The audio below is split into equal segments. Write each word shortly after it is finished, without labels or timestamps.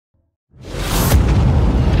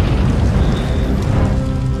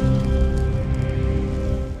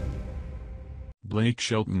Blake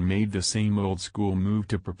Shelton made the same old-school move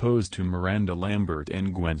to propose to Miranda Lambert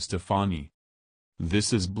and Gwen Stefani.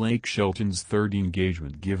 This is Blake Shelton's third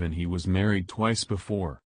engagement, given he was married twice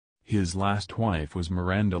before. His last wife was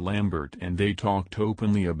Miranda Lambert, and they talked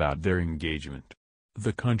openly about their engagement.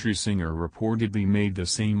 The country singer reportedly made the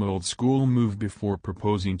same old-school move before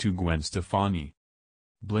proposing to Gwen Stefani.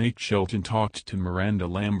 Blake Shelton talked to Miranda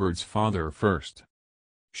Lambert's father first.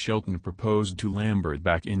 Shelton proposed to Lambert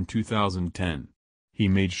back in 2010. He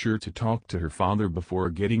made sure to talk to her father before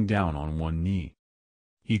getting down on one knee.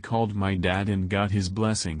 "He called my dad and got his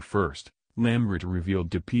blessing first," Lambert revealed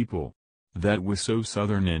to People. "That was so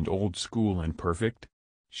southern and old school and perfect."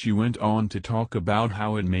 She went on to talk about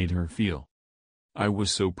how it made her feel. "I was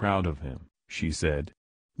so proud of him," she said.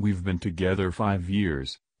 "We've been together 5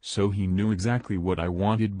 years, so he knew exactly what I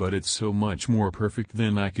wanted, but it's so much more perfect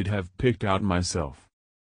than I could have picked out myself."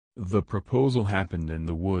 The proposal happened in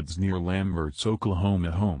the woods near Lambert's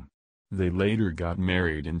Oklahoma home. They later got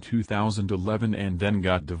married in 2011 and then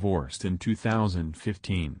got divorced in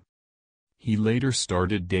 2015. He later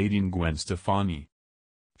started dating Gwen Stefani.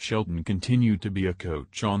 Shelton continued to be a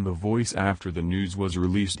coach on The Voice after the news was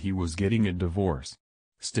released he was getting a divorce.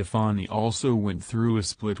 Stefani also went through a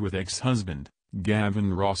split with ex-husband,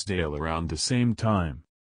 Gavin Rossdale, around the same time.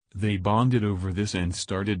 They bonded over this and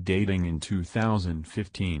started dating in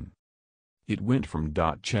 2015. It went from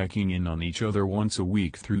checking in on each other once a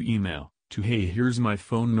week through email, to "Hey, here's my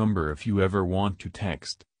phone number if you ever want to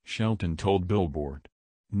text," Shelton told Billboard.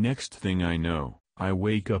 "Next thing I know, I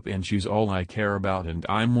wake up and she's all I care about, and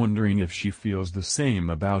I'm wondering if she feels the same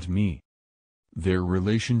about me." Their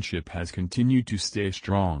relationship has continued to stay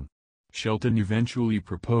strong. Shelton eventually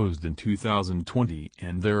proposed in 2020,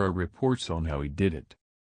 and there are reports on how he did it.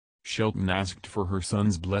 Shelton asked for her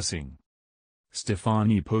son's blessing.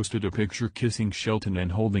 Stefani posted a picture kissing Shelton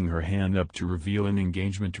and holding her hand up to reveal an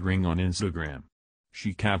engagement ring on Instagram.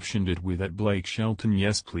 She captioned it with "@Blake Shelton,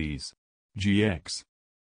 yes please. GX."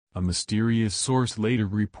 A mysterious source later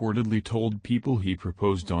reportedly told People he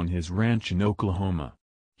proposed on his ranch in Oklahoma.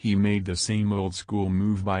 He made the same old-school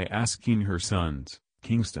move by asking her sons,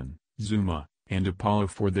 Kingston, Zuma, and Apollo,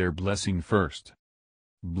 for their blessing first.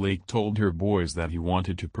 Blake told her boys that he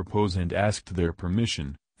wanted to propose and asked their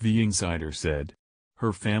permission, the insider said.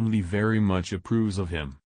 "Her family very much approves of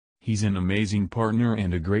him. He's an amazing partner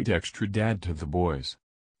and a great extra dad to the boys.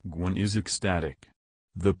 Gwen is ecstatic.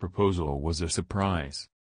 The proposal was a surprise."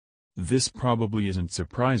 This probably isn't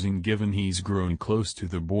surprising given he's grown close to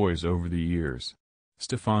the boys over the years.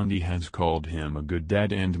 Stefani has called him a good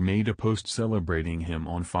dad and made a post celebrating him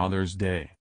on Father's Day.